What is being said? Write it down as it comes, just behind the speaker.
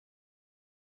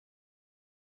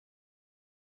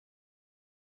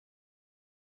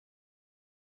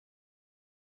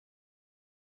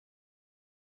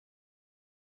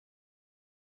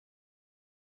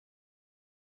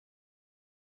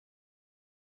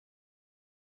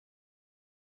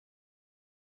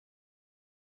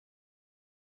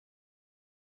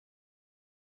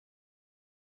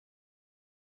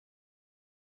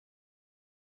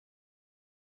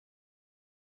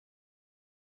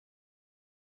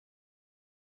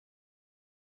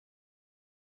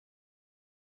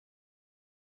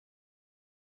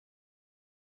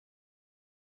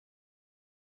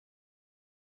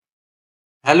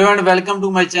Hello and welcome to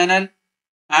my channel.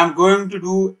 I am going to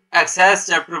do Access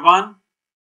Chapter 1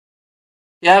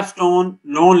 Capstone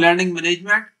Loan Lending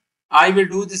Management. I will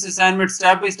do this assignment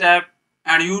step by step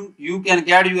and you can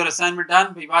get your assignment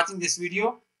done by watching this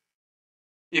video.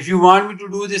 If you want me to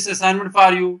do this assignment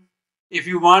for you, if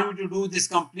you want me to do this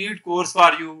complete course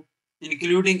for you,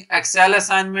 including Excel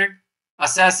assignment,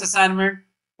 Assess assignment,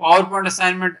 PowerPoint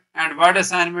assignment and Word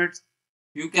assignments,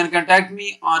 you can contact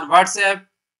me on WhatsApp,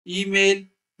 email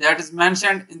that is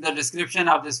mentioned in the description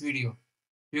of this video.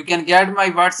 You can get my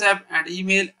WhatsApp and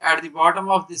email at the bottom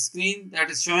of the screen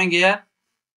that is showing here.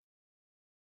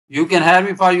 You can hire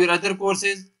me for your other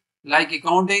courses like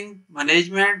accounting,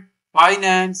 management,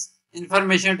 finance,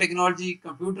 information technology,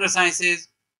 computer sciences,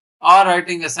 or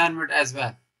writing assignment as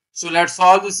well. So let's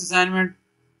solve this assignment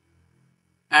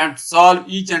and solve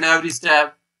each and every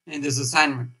step in this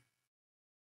assignment.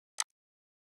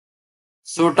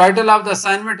 So title of the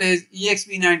assignment is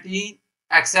Exp19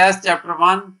 Access Chapter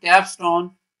 1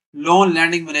 Capstone Loan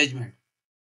Lending Management.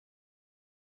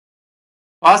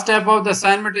 First step of the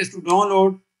assignment is to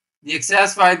download the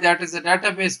Access file, that is a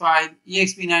database file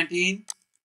Exp19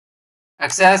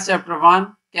 Access Chapter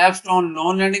 1 Capstone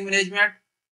Loan Lending Management.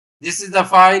 This is the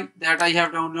file that I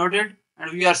have downloaded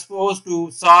and we are supposed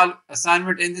to solve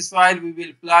assignment in this file. We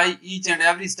will apply each and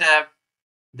every step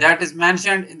that is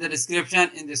mentioned in the description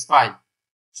in this file.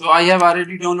 So I have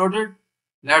already downloaded.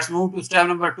 Let's move to step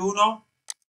number 2 now.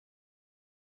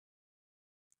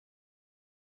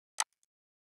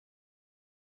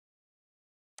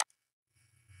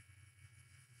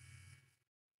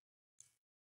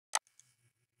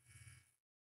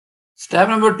 Step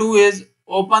number 2 is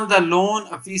open the loan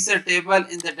officer table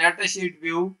in the datasheet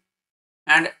view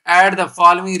and add the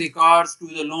following records to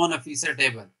the loan officer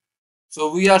table.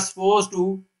 So we are supposed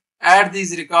to add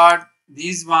these records,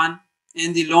 these one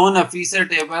in the loan officer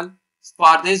table.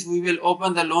 For this we will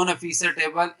open the loan officer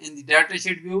table in the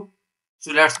datasheet view.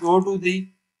 So let's go to the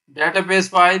database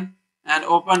file and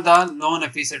open the loan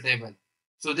officer table.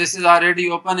 So this is already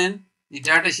open in the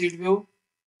datasheet view.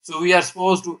 So we are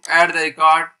supposed to add the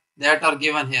record that are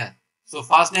given here. So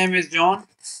first name is John.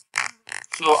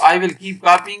 So I will keep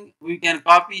copying. We can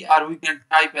copy or we can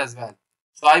type as well.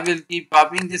 So I will keep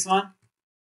copying this one.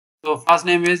 So first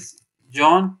name is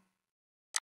John.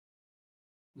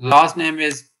 Last name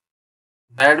is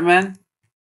Badman.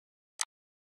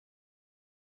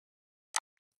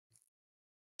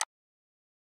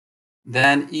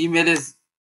 Then email is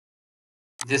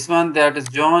this one, that is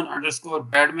John underscore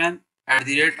Badman @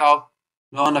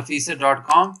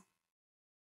 loanofficer.com.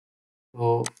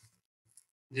 So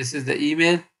this is the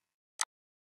email.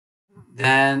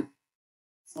 Then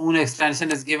phone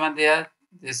extension is given there.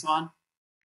 This one.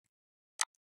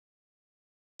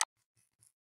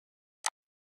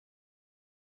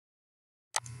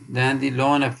 Then the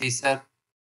loan officer,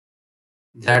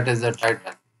 that is the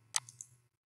title.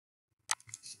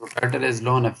 So title is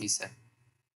loan officer.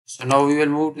 So now we will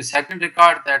move to second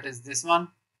record, that is this one.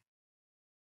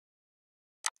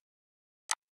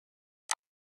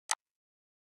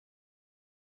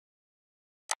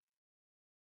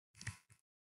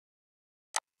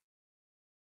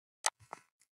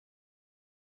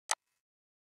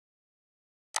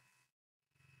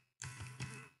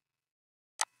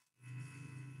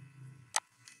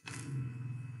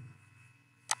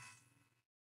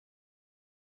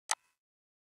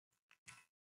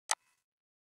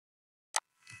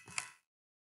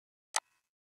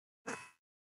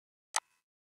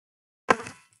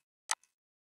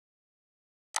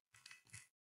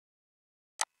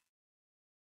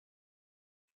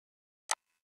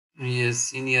 He is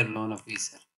senior loan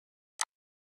officer.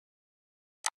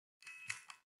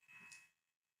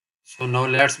 So now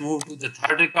let's move to the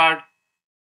third record.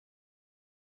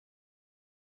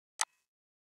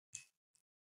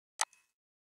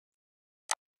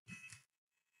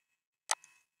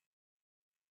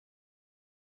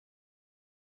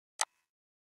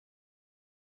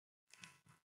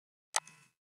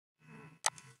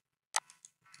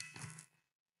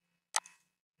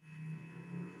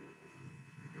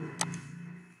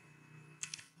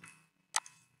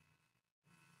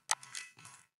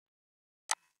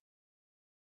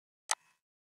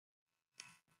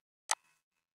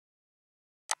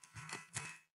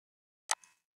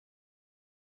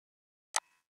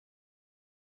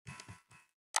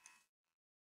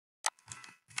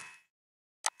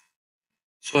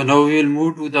 So now we will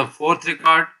move to the fourth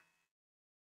record.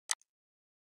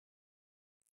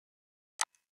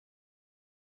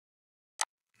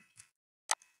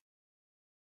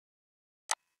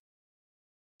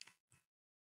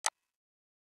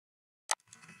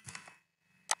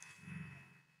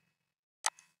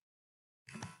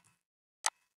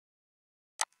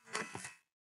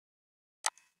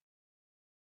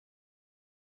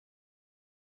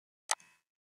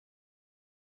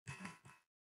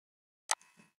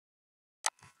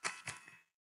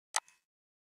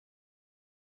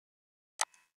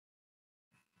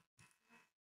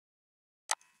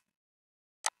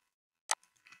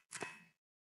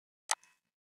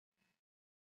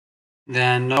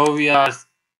 Then now we are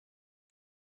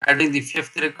adding the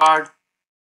fifth record.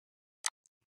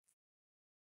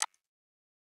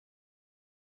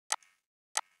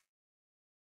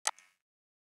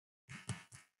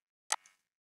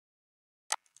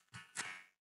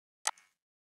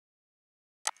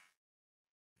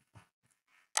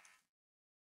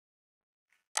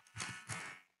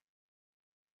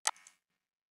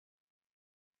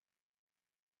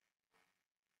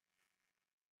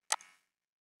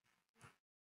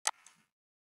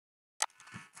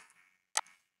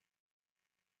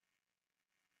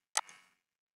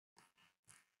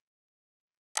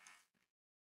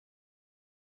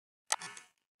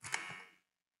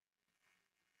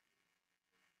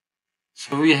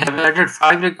 So we have added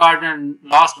 5 record and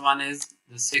last one is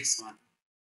the sixth one.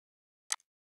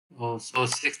 Oh, so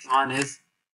sixth one is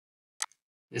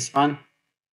this one.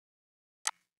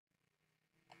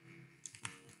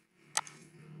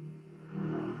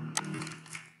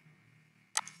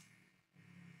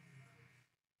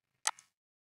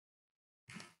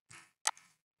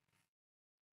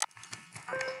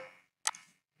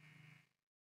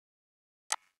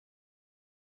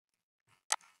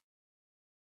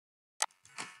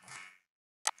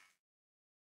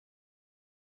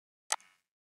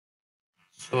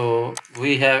 So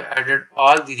we have added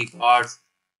all the records.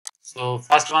 So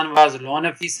first one was loan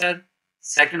officer,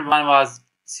 second one was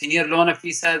senior loan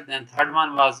officer, then third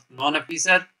one was loan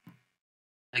officer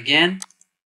again.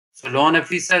 So loan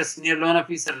officer, senior loan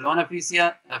officer, loan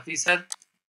officer,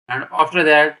 and after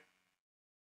that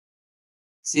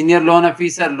senior loan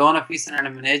officer, and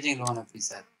managing loan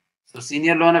officer. So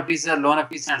senior loan officer, and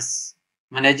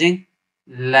managing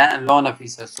loan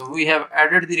officer. So we have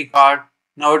added the record.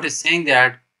 Now it is saying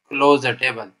that close the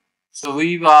table. So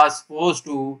we was supposed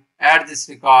to add this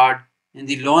record in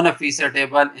the loan officer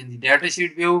table in the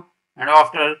datasheet view, and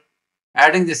after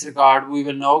adding this record, we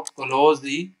will now close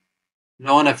the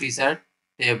loan officer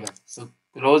table. So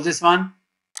close this one.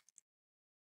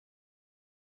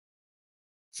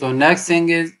 So next thing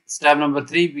is step number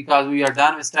 3, because we are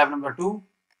done with step number 2.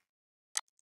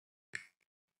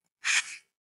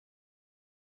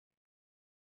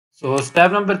 So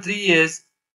step number 3 is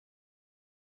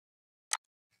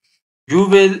you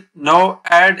will now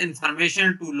add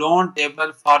information to loan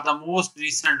table for the most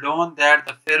recent loan that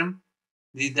the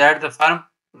firm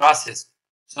processed.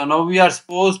 So now we are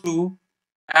supposed to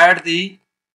add the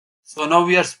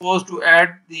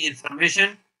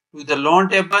information to the loan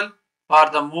table for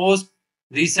the most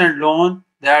recent loan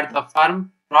that the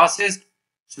firm processed.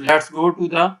 So let's go to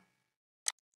the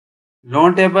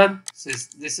loan table.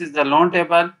 This is the loan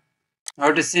table.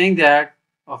 Now it is saying that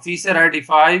officer ID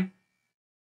 5,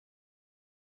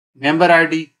 member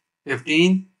ID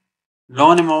 15,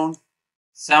 loan amount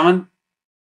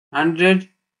 700.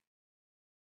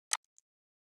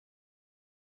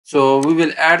 So we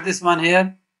will add this one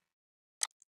here.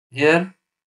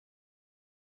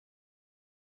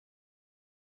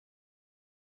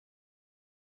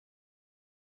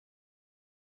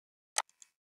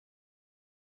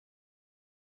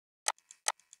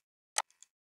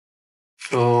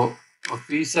 So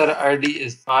officer ID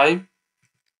is 5.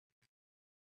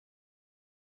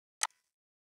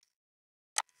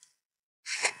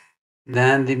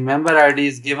 Then the member ID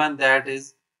is given, that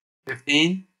is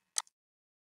 15.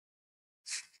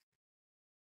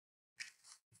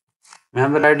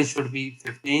 Member ID should be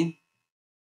 15.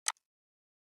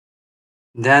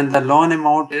 Then the loan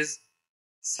amount is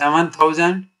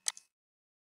 7,000.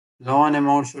 Loan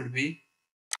amount should be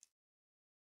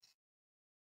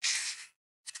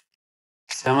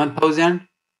 7,000.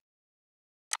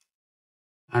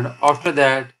 And after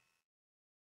that,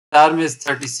 term is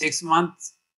 36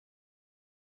 months.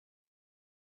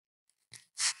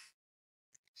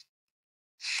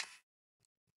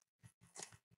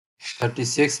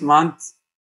 36 months.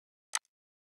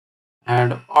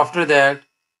 And after that,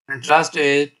 interest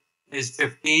rate is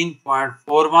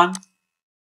 15.41.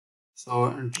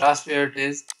 So interest rate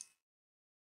is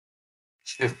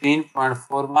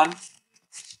 15.41.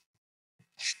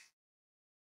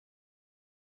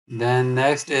 Then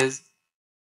next is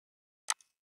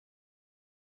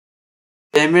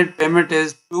payment. Payment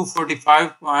is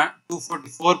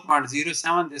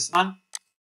 244.07. This one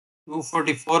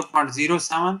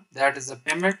 244.07. That is the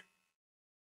payment.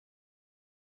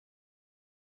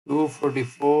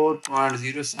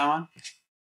 244.07.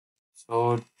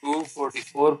 So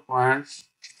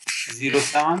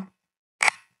 244.07.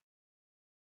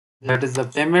 That is the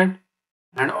payment.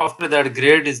 And after that,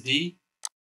 grade is D.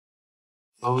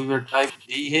 So we will type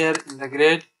D here in the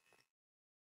grade.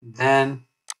 Then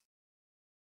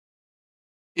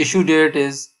issue date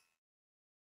is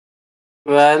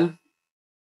 12,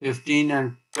 15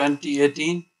 and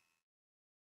 2018.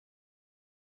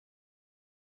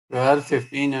 12,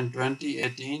 15 and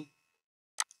 2018.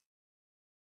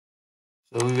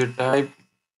 So we will type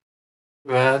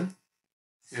 12,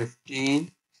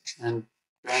 15 and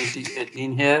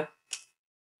 2018 here.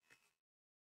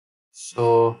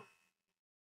 So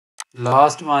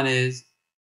last one is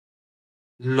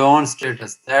loan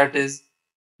status. That is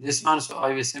this one. So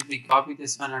I will simply copy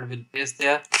this one and will paste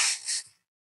there.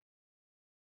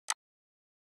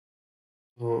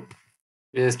 So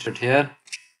paste it here.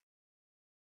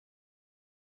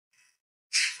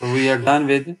 So we are done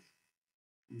with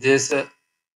this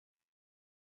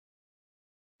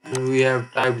and we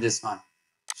have typed this one.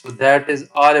 So that is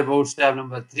all about step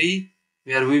number 3,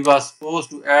 where we was supposed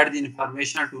to add the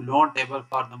information to loan table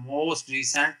for the most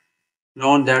recent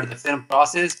loan that the firm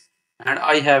processed, and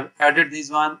I have added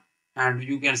this one, and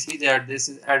you can see that this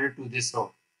is added to this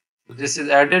row. So this is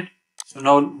added. So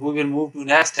now we will move to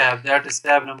next tab, that is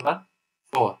tab number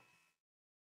 4.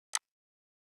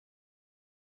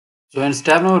 So in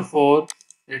step number 4,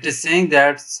 it is saying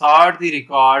that sort the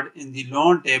record in the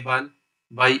loan table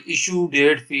by issue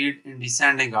date field in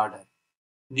descending order,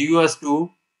 newest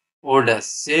to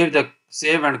oldest.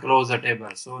 Save and close the table.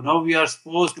 So now we are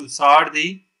supposed to sort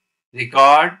the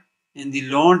record in the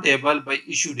loan table by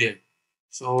issue date.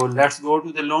 So let's go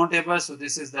to the loan table. So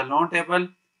this is the loan table,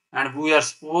 and we are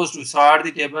supposed to sort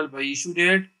the table by issue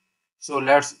date. So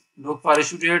let's look for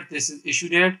issue date. This is issue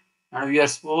date, and we are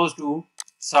supposed to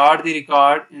sort the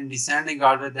record in descending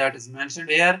order that is mentioned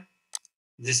here.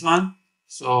 This one.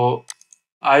 So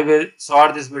I will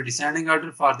sort this by descending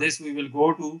order. For this, we will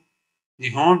go to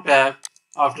the home tab.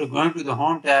 After going to the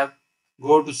home tab,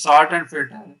 go to sort and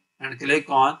filter and click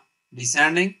on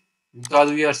descending, because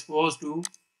we are supposed to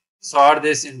sort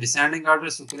this in descending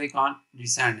order. So click on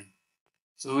descending.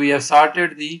 So we have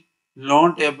sorted the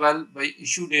loan table by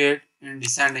issue date in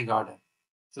descending order.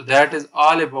 So that is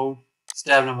all about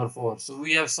step number 4. So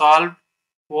we have solved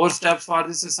 4 steps for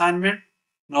this assignment.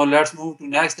 Now let's move to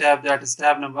next step, that is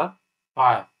step number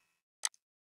 5.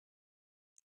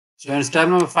 So in step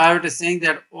number 5, it is saying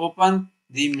that open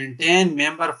the maintain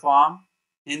member form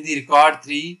in the record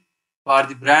 3 for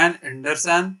the Brian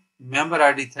Anderson member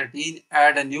ID 13,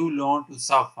 add a new loan to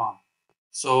sub form.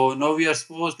 So now we are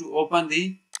supposed to open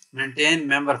the maintain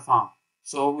member form.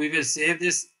 So we will save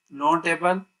this loan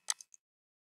table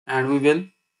and we will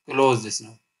close this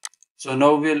now. So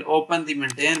now we will open the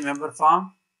maintain member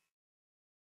form.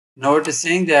 Now it is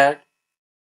saying that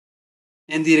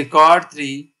in the record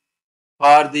 3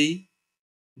 for the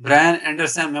Brian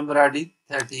Anderson member ID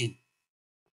 13.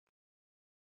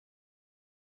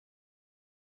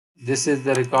 This is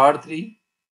the record 3.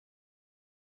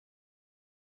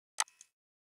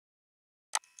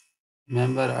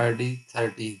 Member ID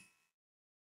 13.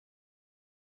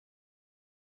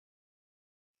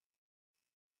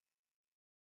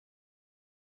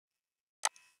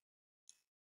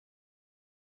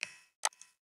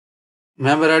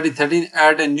 Member ID 13,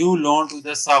 add a new loan to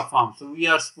the sub form. So we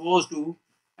are supposed to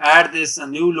add this a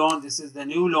new loan. This is the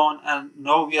new loan, and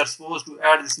now we are supposed to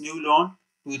add this new loan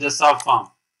to the sub form.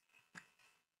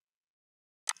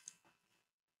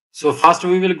 So first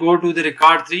we will go to the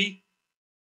record 3.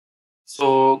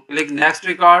 So click next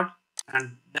record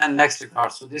and then next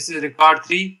record. So this is record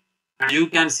 3, and you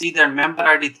can see that member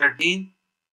ID 13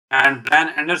 and Brian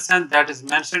Anderson that is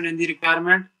mentioned in the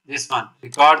requirement. This one,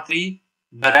 record 3,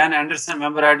 Brian Anderson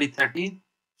member ID 13.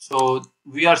 So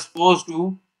we are supposed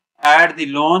to add the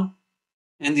loan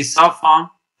in the sub form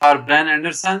for Brian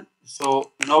Anderson.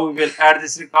 So now we will add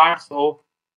this record. So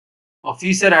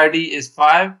officer ID is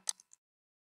 5.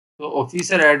 So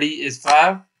officer ID is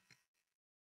 5.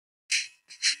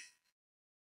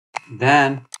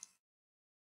 Then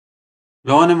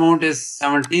loan amount is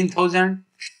 17,000.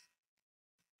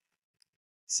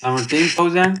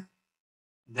 17,000.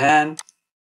 Then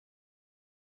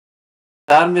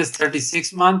term is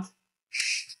 36 months.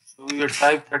 So we will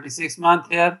type 36 months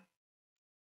here.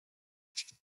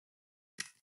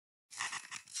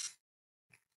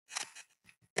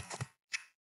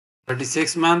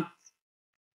 36 months.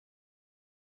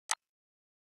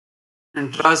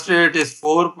 Interest rate is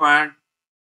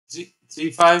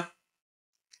 4.35.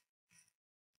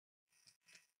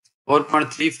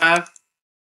 4.35.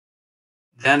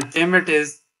 Then payment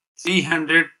is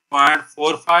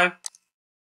 300.45.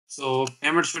 So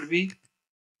payment should be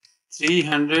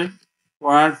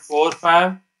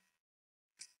 300.45.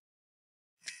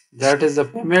 That is the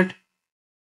payment.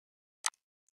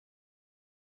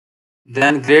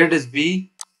 Then grade is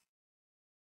B.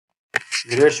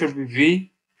 Grade should be B.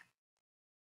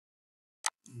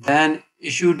 Then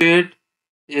issue date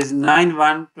is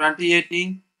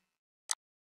 9/1/2018.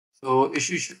 So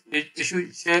issue date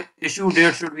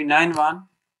should be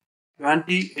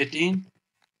 9/1/2018.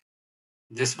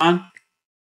 This one.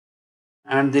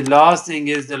 And the last thing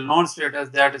is the loan status,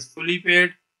 that is fully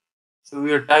paid. So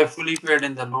we will type fully paid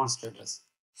in the loan status.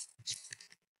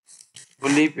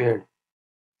 Fully paid.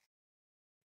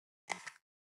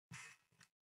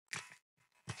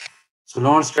 So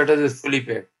loan status is fully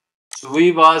paid. So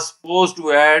we was supposed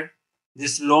to add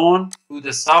this loan to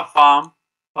the sub form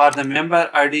for the member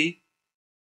ID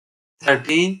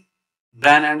 13.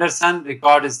 Brian Anderson,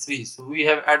 record is 3. So we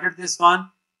have added this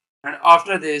one, and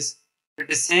after this it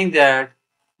is saying that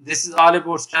this is all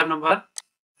about step number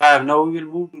 5. Now we will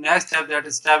move to next step, that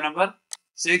is step number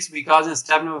 6, because in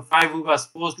step number 5 we were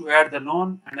supposed to add the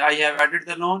loan and I have added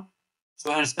the loan.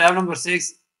 So in step number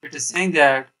 6 it is saying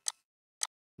that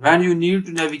when you need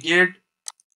to navigate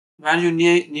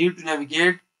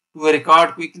to a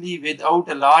record quickly without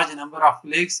a large number of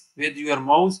clicks with your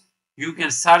mouse, you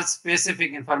can search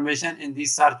specific information in the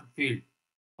search field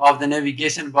of the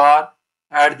navigation bar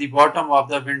at the bottom of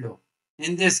the window.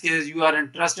 In this case, you are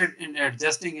interested in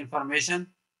adjusting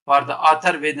information for the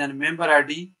author with a member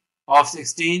ID of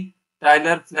 16,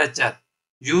 Tyler Fletcher.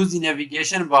 Use the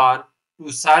navigation bar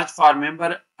to search for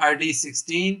member ID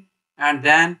 16 and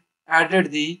then added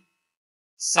the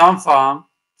sum form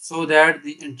so that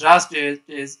the interest rate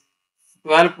is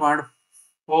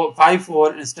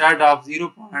 12.54 instead of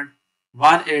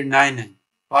 0.1899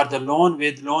 for the loan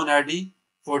with loan ID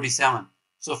 47.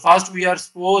 So first we are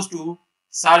supposed to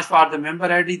search for the member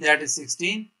ID, that is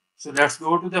 16. So let's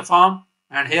go to the form,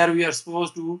 and here we are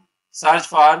supposed to search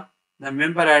for the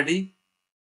member ID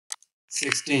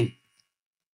 16.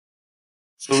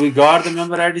 So we got the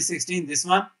member ID 16, this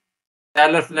one.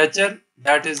 Tyler Fletcher,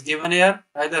 that is given here,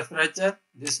 Tyler Fletcher,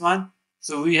 this one.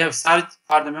 So we have searched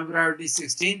for the member ID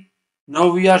 16. Now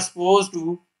we are supposed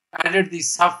to edit the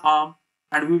subform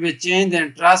and we will change the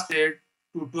interest rate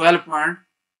to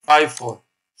 12.54.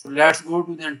 So let's go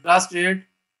to the interest rate.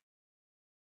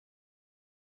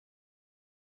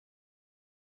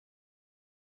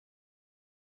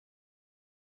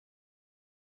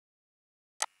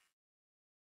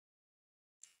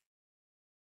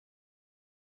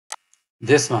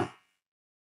 This one.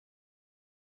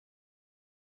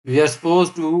 We are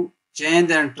supposed to change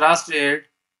the interest rate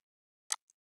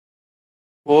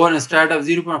for instead of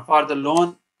 0. For the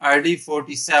loan ID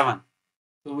 47.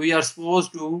 So we are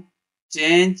supposed to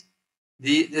change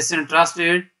this interest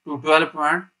rate to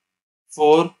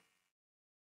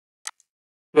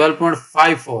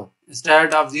 12.54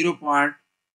 instead of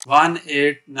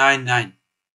 0.1899.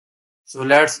 So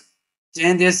let's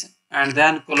change this and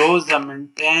then close the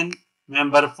maintain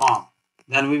member form.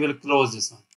 Then we will close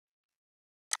this one.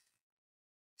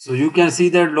 So you can see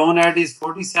that loan ID is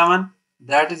 47,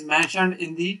 that is mentioned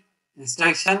in the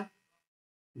instruction.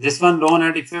 This one loan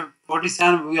ID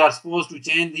 47, we are supposed to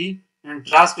change the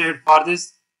interest rate for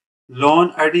this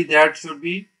loan ID, that should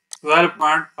be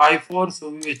 12.54. So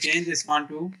we will change this one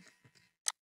to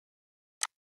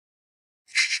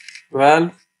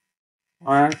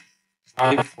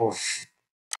 12.54.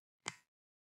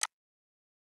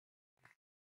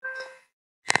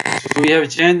 So we have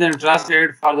changed the interest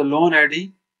rate for the loan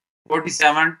ID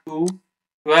 47 to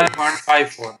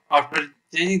 12.54. After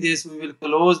changing this, we will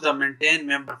close the maintain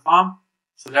member form.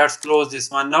 So let's close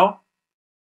this one now.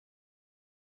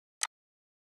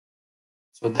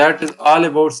 So that is all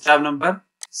about step number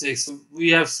 6. So we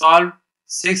have solved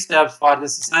 6 steps for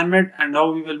this assignment, and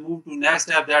now we will move to next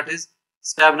step, that is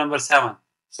step number 7.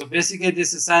 So basically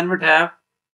this assignment have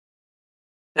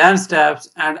 10 steps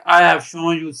and I have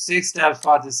shown you 6 steps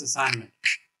for this assignment.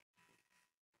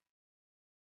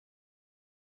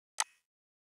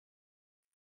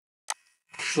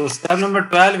 So step number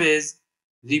 12 is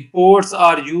reports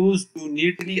are used to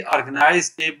neatly organize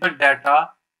table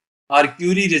data or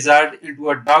query result into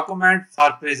a document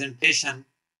for presentation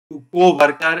to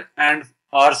co-worker and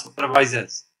or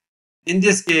supervisors. In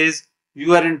this case,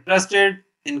 you are interested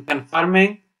in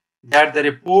confirming that the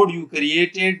report you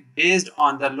created based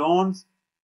on the loans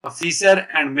officer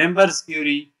and members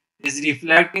query is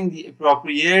reflecting the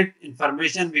appropriate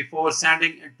information before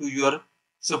sending it to your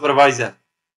supervisor.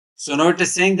 So now it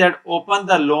is saying that open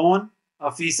the loan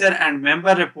officer and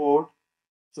member report.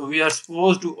 So we are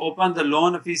supposed to open the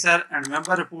loan officer and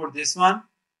member report, this one,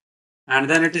 and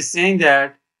then it is saying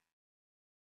that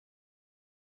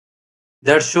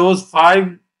shows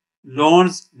 5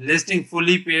 loans listing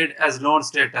fully paid as loan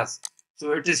status.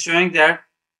 So it is showing that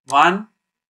 1,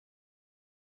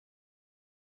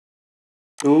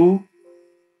 2,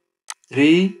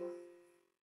 3,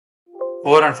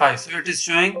 4 and 5. So it is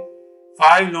showing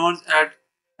 5 loans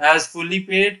as fully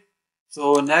paid.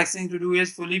 So next thing to do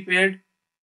is fully paid.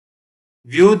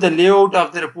 View the layout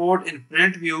of the report in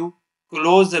print view.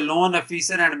 Close the loan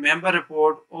officer and member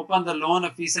report. Open the loan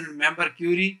officer and member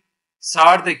query.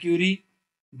 Sort the query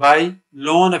by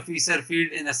loan officer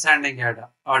field in ascending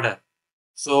order.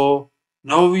 So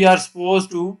now we are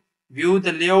supposed to view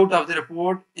the layout of the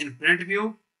report in print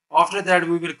view. After that,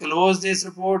 we will close this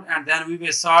report and then we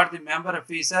will sort the member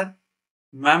officer,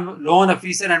 loan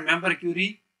officer and member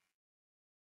query.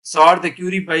 Sort the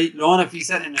query by loan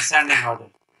officer in ascending order.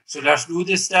 So let's do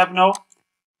this step now.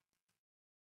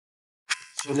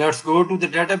 So let's go to the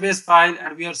database file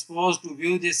and we are supposed to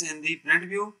view this in the print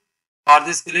view. For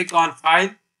this, click on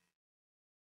file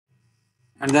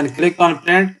and then click on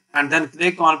print and then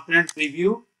click on print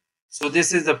preview. So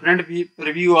this is the print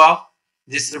preview of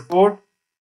this report.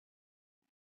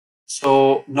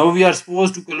 So now we are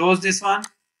supposed to close this one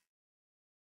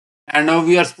and now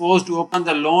we are supposed to open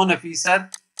the loan officer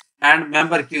and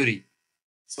member query.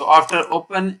 So after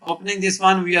opening this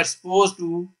one, we are supposed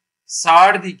to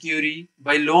sort the query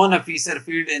by loan officer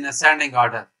field in ascending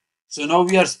order. So now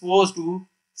we are supposed to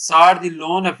sort the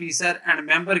loan officer and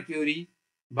member query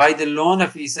by the loan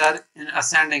officer in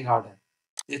ascending order.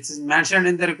 It is mentioned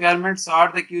in the requirement,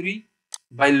 sort the query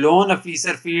by loan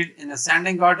officer field in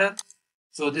ascending order.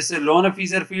 So this is loan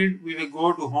officer field. We will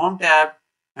go to home tab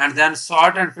and then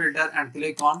sort and filter and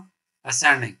click on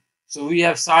ascending. So we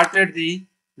have sorted the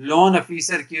loan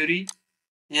officer query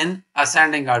in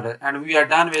ascending order and we are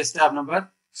done with step number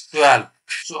 12.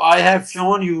 So I have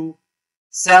shown you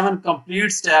 7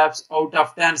 complete steps out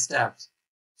of 10 steps.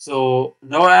 So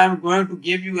now I am going to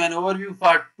give you an overview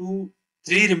for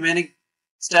 3 remaining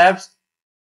steps,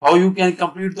 how you can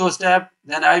complete those steps.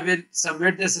 Then I will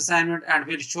submit this assignment and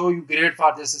will show you grade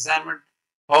for this assignment,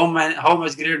 how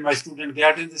much grade my student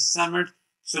get in this assignment.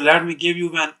 So let me give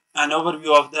you an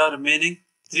overview of the remaining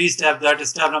 3 steps, that is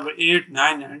step number 8,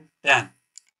 9 and 10.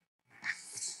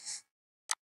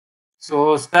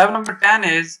 So step number 10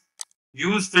 is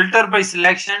use filter by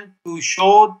selection to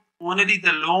show only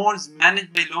the loans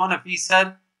managed by loan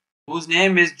officer whose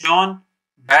name is John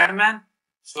Badman.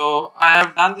 So I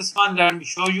have done this one, let me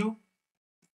show you.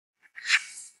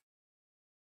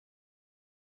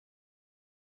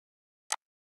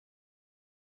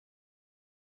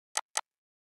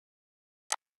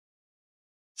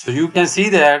 So you can see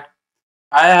that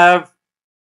I have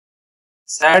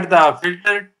set the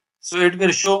filter, so it will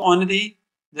show only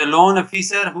the loan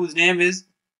officer whose name is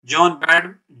John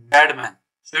Badman.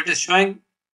 So it is showing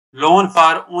loan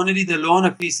for only the loan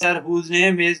officer whose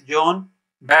name is John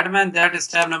Badman. That is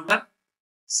step number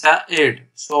 8.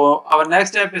 So our next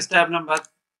step is step number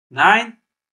 9.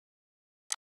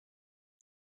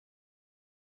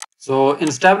 So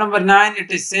in step number 9,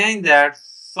 it is saying that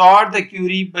sort the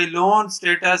query by loan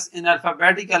status in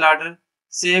alphabetical order,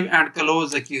 save and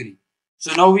close the query.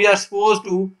 So now we are supposed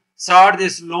to sort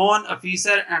this loan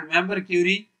officer and member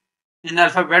query in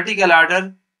alphabetical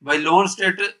order by loan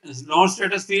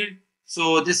status field.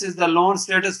 So this is the loan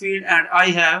status field and I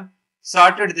have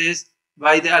sorted this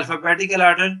by the alphabetical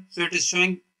order. So it is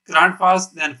showing current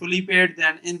fast, then fully paid,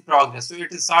 then in progress. So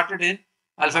it is sorted in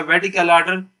alphabetical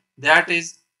order. That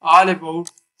is all about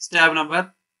step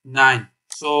number 9.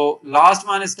 So last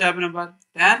one is step number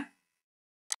 10.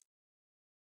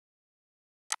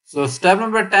 So step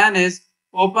number 10 is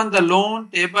open the loan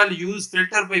table, use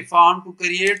filter by form to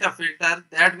create a filter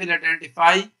that will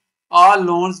identify all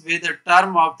loans with a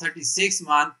term of 36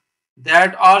 months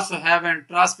that also have an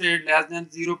interest rate less than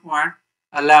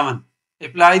 0.11.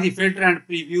 Apply the filter and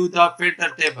preview the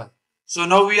filter table. So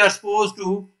now we are supposed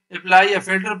to apply a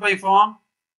filter by form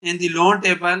in the loan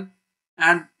table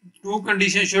and 2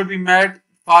 conditions should be met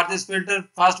for this filter.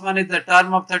 First one is the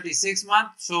term of 36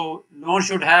 months. So loan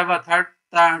should have a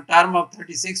term of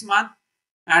 36 months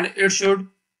and it should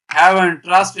have an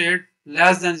interest rate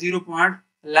less than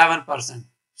 0.11%.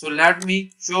 So let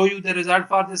me show you the result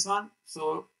for this one.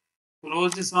 So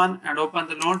close this one and open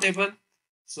the loan table.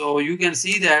 So you can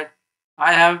see that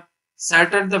I have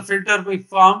settled the filter by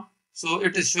form. So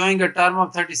it is showing a term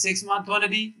of 36 months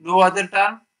only, no other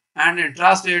term, and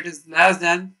interest rate is less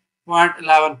than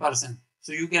 0.11%.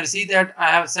 So you can see that I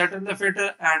have settled the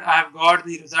filter and I have got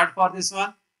the result for this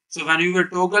one. So when you will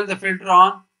toggle the filter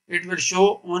on, it will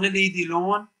show only the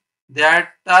loan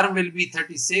that term will be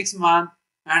 36 months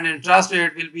and interest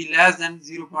rate will be less than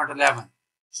 0.11.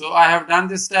 So I have done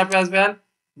this step as well.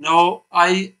 Now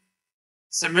I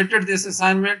submitted this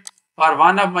assignment for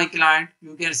one of my client.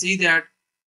 You can see that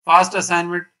first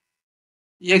assignment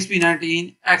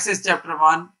Exp19 Access Chapter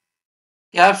 1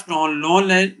 Capstone loan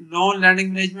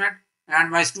lending management, and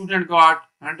my student got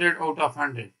 100 out of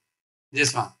 100.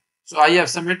 This one. So I have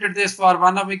submitted this for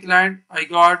one of my client. I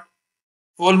got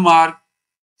full mark,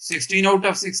 16 out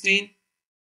of 16,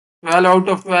 12 out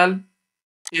of 12,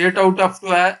 8 out of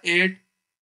 12, 8,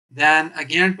 then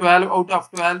again 12 out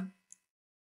of 12,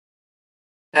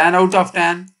 10 out of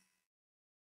 10,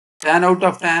 10 out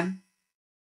of 10,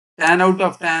 10 out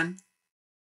of 10,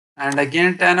 and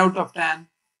again 10 out of 10,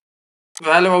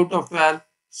 12 out of 12.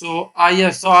 So I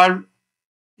have solved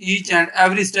each and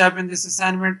every step in this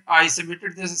assignment. I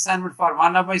submitted this assignment for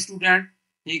one of my students.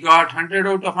 He got 100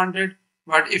 out of 100.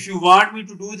 But if you want me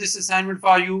to do this assignment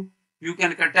for you, you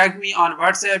can contact me on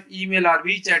WhatsApp, email, or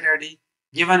WeChat ID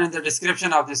given in the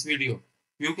description of this video.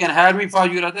 You can hire me for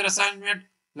your other assignment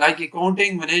like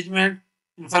accounting, management,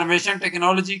 information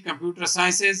technology, computer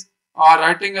sciences, or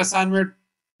writing assignment,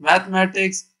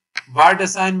 mathematics, word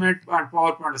assignment, and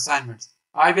PowerPoint assignments.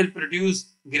 I will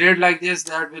produce grade like this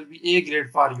that will be A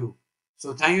grade for you.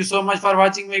 So thank you so much for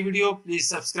watching my video. Please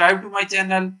subscribe to my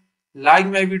channel, like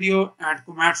my video, and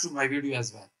comment to my video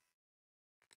as well.